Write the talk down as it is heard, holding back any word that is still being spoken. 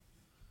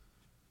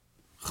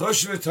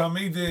Choshev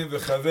Talmidim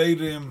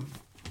v'Chaverim.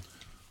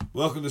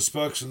 Welcome to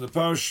Sparks in the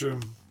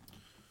Parsha,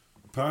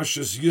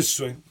 Parshas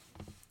Yisro.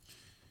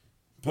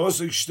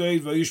 Posuk shteit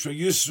vayishma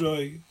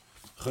Yisro,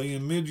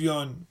 Chayim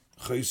Midyan,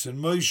 Chayisen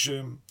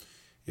Moshe,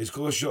 is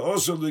kol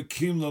she'osa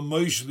lekim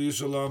laMoshe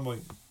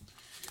liYisrael.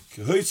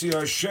 Ki hoitzi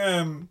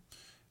Hashem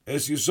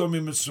es Yisomi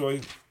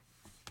Mitzrayim.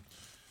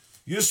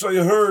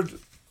 Yisro heard.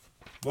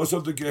 Was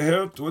hat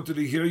gehört? What did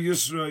he hear?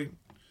 Yisro.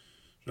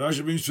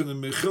 Rashi brings from the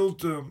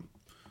Mechilta.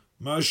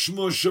 Ma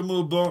shmu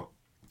shamu ba.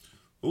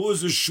 What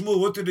was the shmu?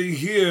 What did he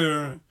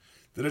hear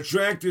that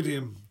attracted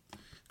him?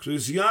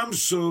 Kriyas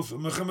Yamsuf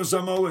and Mechamas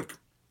Amalek.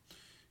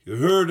 You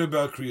heard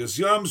about Kriyas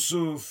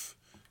Yamsuf,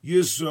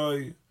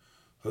 Yisro,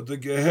 had the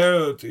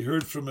gehört. He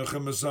heard from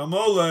Mechamas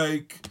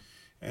Amalek,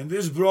 and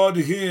this brought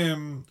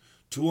him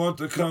to want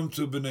to come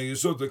to Bnei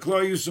Yisrael. The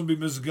Klal Yisrael be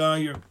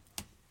misgayer.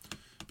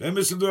 Then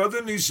there were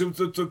other nisim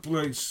that took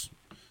place.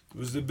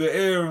 There was the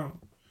Be'er,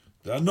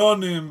 the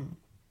Anonim,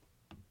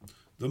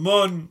 the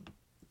Mon.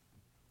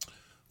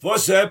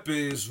 What's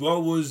happens?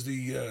 What was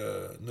the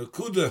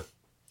Nakuda?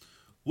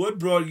 What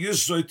brought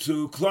Yisro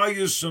to Klal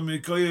Yisrael,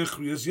 Mikoyach,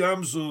 Kriyas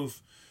Yamsuf,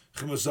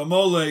 Chemas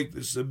Amalek?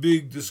 This is a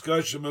big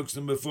discussion amongst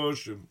the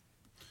Meforshim.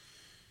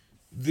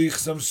 The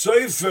Chassam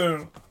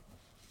Sofer,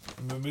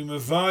 Rabbi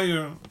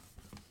Mevayer,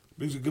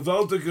 brings a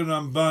gewaltige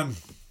Ramban.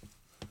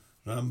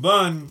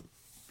 Ramban,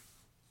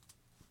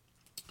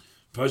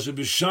 Parsha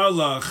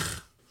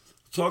B'Shalach,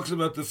 talks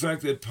about the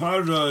fact that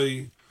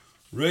Parai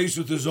raced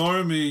with his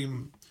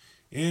army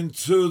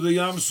into the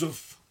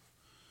Yamsuf.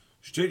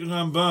 Shteit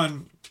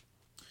Ramban,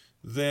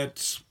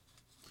 that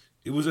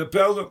it was a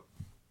pella.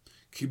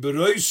 Ki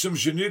beroisim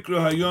shenikra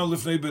hayon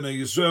lefnei b'nei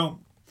Yisrael.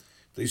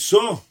 They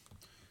saw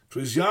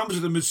Kriyas Yamsuf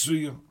the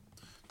Mitzrayim.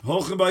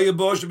 Holchem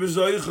b'yabosh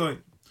b'zoichai.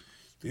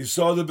 They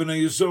saw the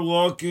Bnei Yisrael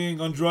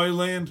walking on dry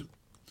land.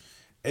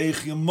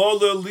 Eich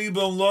yemola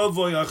libon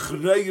lavoy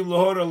achreim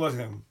lahor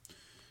alachem.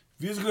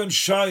 Vizgan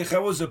Shaykh,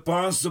 how was it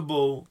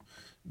possible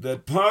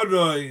that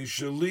Parai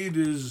should lead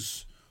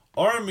his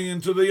army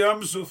into the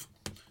Yamsuf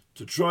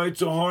to try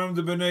to harm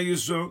the Bnei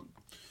Yisrael?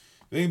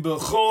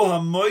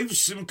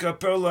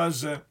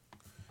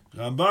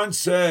 Ramban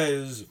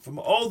says, from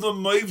all the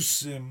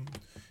Moivsim,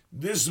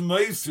 this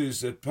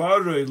Moifis that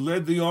Parai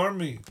led the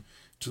army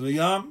to the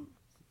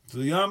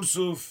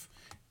Yamsuf,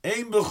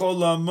 Ein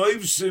b'chol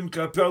ha-moivsim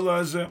kapel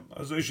hazeh,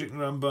 as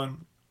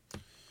Ramban.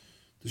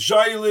 The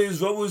Shaila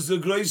is, what was the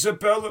grace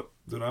apella?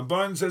 The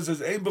Ramban says,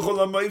 Ein b'chol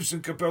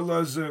ha-moivsim kapel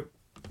hazeh.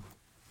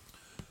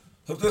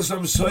 After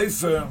some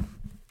Sefer,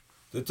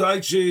 the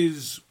Taichi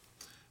is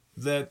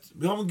that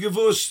B'yom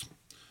Givus,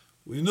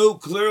 we know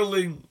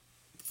clearly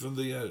from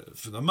the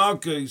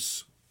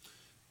Malkes,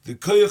 the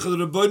Koyach of the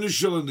Rebbeinu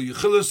Shalom, the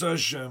Yechilas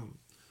Hashem,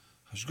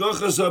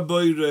 Hashgachas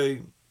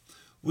HaBoirei,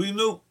 we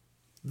knew.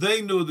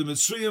 They knew, the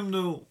Mitzrayim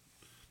knew,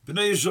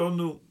 Bnei Yisrael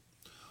knew.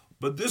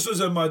 But this was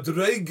a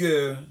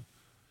madrege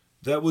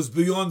that was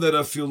beyond that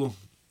afilu.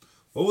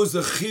 What was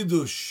the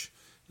chidush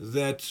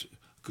that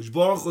Kadosh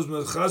Baruch was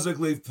mechazek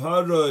leiv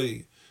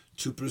Parai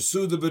to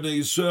pursue the Bnei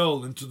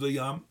Yisrael into the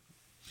Yam?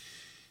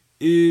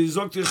 Is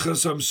Dr.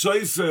 Chassam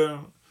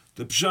Sofer,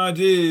 the pshad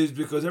is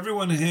because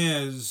everyone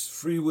has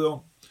free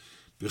will.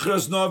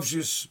 B'chiras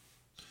nafshis,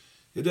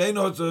 it ain't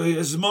not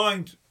his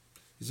mind.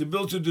 His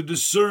ability to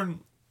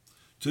discern,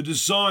 to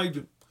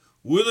decide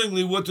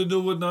willingly what to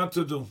do, what not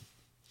to do.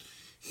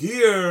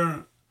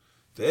 Here,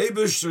 the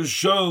Eibishter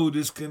showed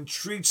his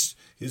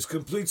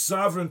complete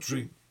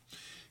sovereignty,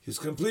 his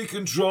complete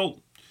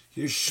control,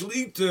 his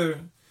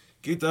shlita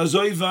geht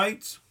azoi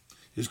weit,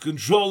 his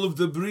control of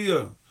the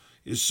Bria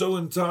is so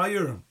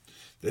entire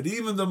that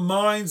even the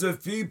minds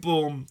of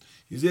people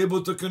he's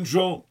able to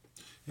control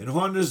and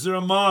harness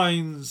their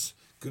minds,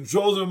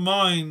 control their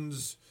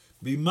minds,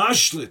 be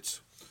mashlit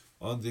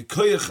on the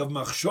koyach of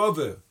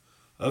machshaveh,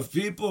 of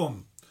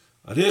people,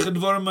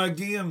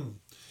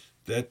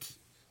 that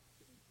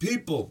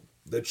people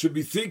that should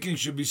be thinking,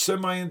 should be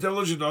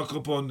semi-intelligent,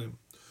 upon them,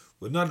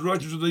 would not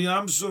rush into the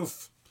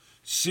Yamsuf,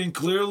 seeing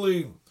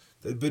clearly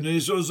that Bnei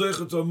Yisrael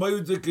zeichet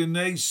amayudik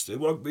ineis, they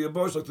walked by a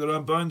bosh, like the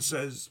Ramban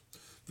says,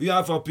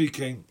 v'yafal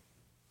pikein,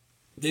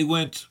 they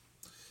went.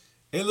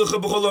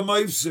 Elucha b'chol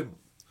ha'mayvsim.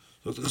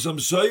 So the Chassam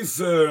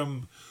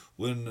Sofer,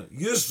 when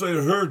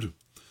Yisrael heard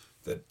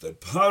that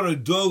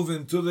Parai dove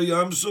into the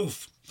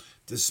Yamsuf,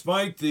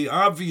 despite the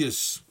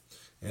obvious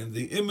and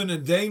the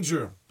imminent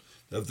danger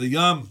of the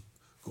Yam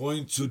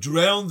going to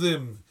drown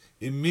them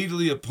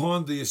immediately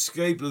upon the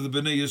escape of the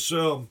Bnei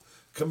Yisrael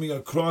coming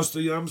across the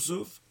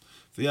Yamsuf,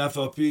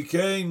 v'yafal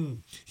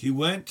pikein, he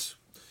went.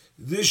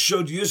 This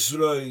showed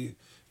Yisro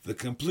the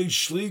complete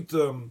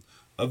shlita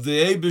of the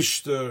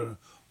Eibishter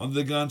on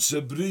the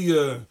ganze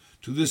Bria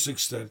to this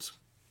extent.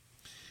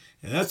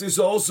 And that is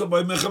also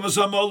by Mechamas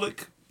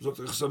Amalek,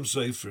 Dr. Chassam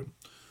Sofer.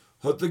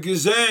 Hat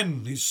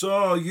gesehen, he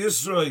saw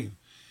Yisro,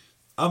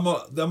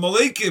 the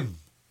Amalekim,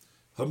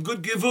 have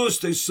good givus,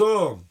 they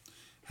saw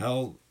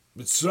how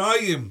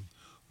Mitzrayim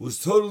was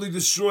totally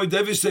destroyed,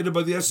 devastated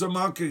by the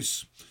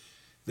Esamakis.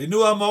 They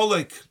knew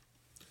Amalek,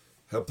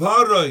 how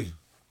Parai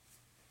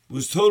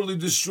was totally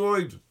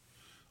destroyed.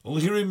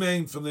 Only he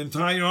remained from the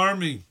entire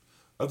army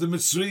of the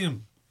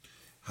Mitzrayim.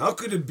 How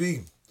could it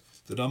be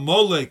that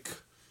Amalek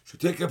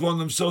should take upon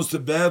themselves to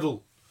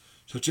battle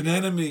such an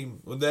enemy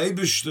when the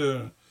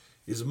Eibishter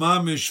is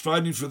mamish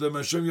fighting for them?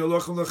 Hashem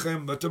Yalochem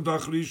Lachem, Batem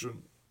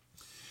Tachrishon.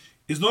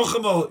 Is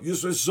Nochamal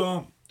Yisrael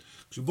saw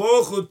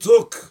Baruch Hu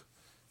took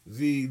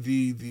the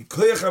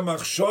koyach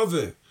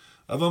hamachshove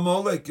of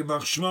Amalek,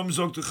 Machshmam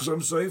Zok to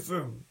Chasam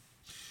Sefer,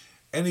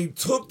 and he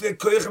took the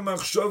koyach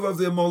hamachshove of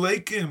the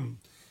Amalekim,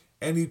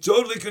 and he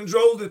totally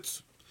controlled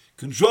it.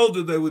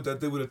 That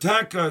they would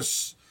attack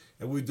us,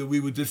 and we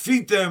would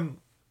defeat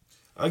them.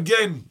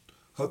 Again,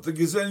 hat the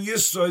Gezen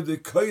Yisrael, the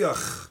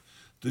koyach,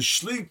 the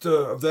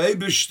shlita of the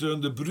Eibishter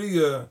and the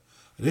Bria,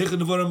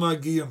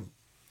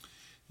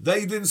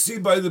 they didn't see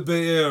by the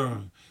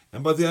Be'er,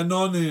 and by the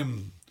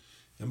Anonim,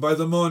 and by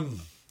the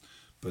Mon.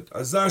 But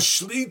Azar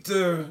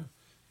Shliter,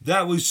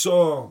 that we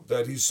saw,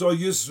 that he saw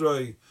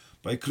Yisrael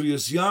by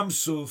Kriyas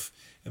Yamsuf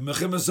and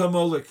Mechemes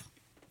Amalek.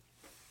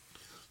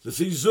 The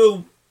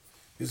Fizu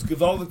is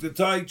gewaltig the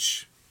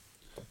Teich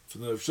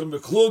from the Shem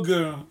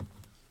Kluger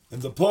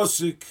and the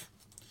Posik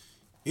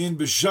in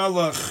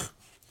Beshalach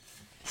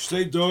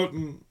steht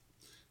dorten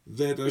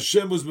that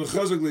Hashem was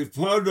Mechazak Leif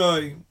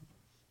Parai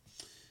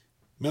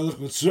Melech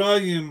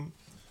Mitzrayim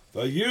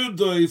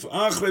Vayirdoif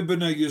Achrei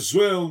B'nai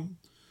Yisrael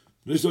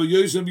V'nisol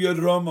Yosem Yad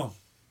Rama.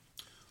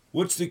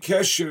 What's the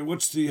kesher?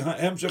 What's the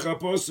Hemshech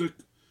HaPosik?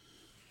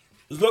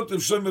 It's looked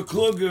at Shem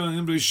Kluger and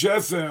Imre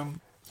Shefer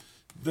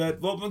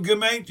that what man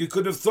gemeint, you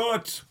could have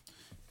thought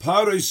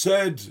Parai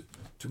said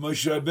to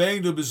Moshe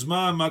Rabbeinu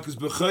B'zman Makas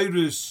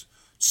B'chayris,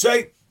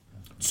 say,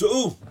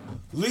 Tzu,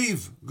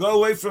 leave, go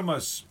away from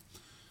us.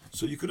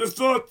 So you could have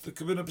thought the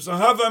Kavanah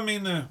Pesahava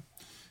Mina,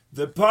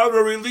 the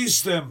Parai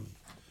released them.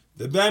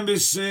 The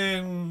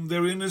Bambisin,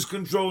 they're in his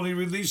control, he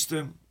released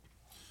them.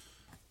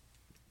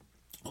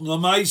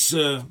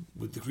 Lamaisa,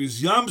 with the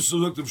Kriyas Yamsuf,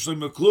 looked at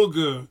Shlomo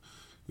Kluger,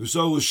 who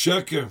saw was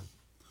Sheker.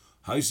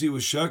 How you see it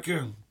was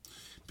Sheker?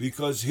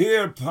 Because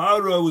here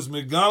Parai was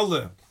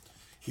Megala.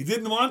 He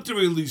didn't want to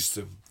release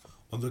them.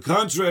 On the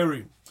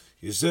contrary,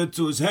 he said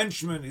to his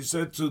henchmen, he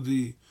said to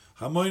the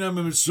Hamoinam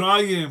and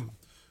Mitzrayim,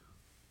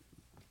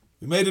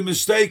 we made a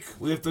mistake,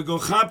 we have to go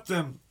chap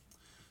them.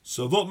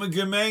 So what man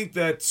gemeint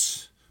that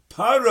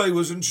Parai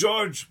was in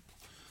charge.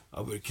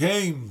 Aber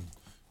came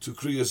to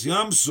Kriyas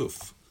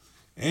Yamsuf,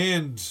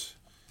 and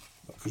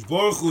Hakadosh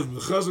Baruch Hu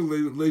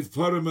Mechazak Leif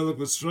Parai Melech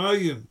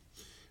Mitzrayim.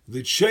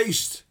 They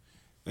chased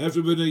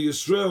after Bnei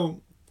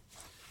Yisrael,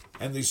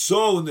 and they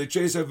saw when they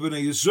chased after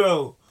Bnei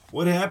Yisrael,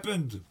 what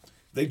happened?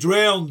 They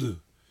drowned.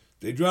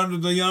 They drowned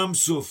in the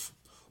Yamsuf.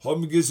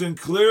 Homigizin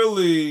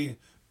clearly,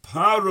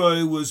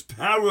 Parai was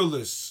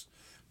powerless.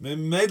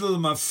 Memedel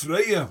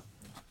Mafreya.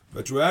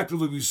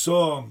 Retroactively, we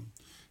saw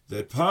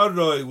that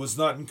Parai was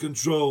not in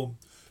control.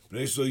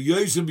 That's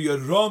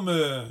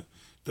the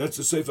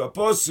Sefer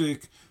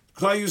Posik.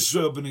 Klal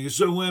Yisrael, Bnei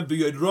Yisrael went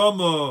b'yad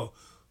Rama.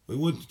 We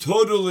went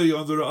totally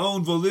on their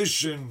own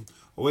volition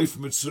away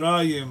from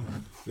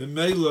Mitzrayim.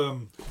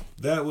 B'meilam,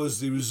 that was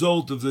the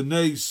result of the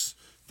Nes,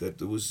 that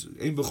there was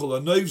Ein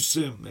B'chol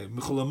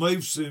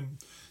HaMeivsim,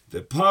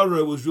 that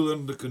Parai was really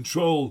under the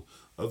control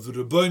of the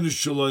Rebbeinu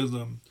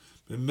Shalom.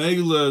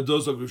 B'meila,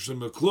 those of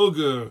Shlomo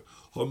Kluger,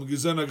 it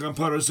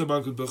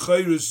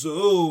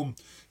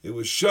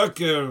was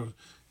Sheker,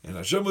 and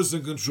Hashem was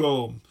in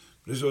control.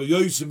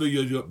 Rabbi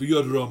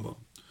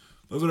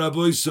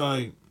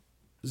Say,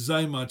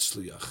 Zay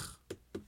Matzliach.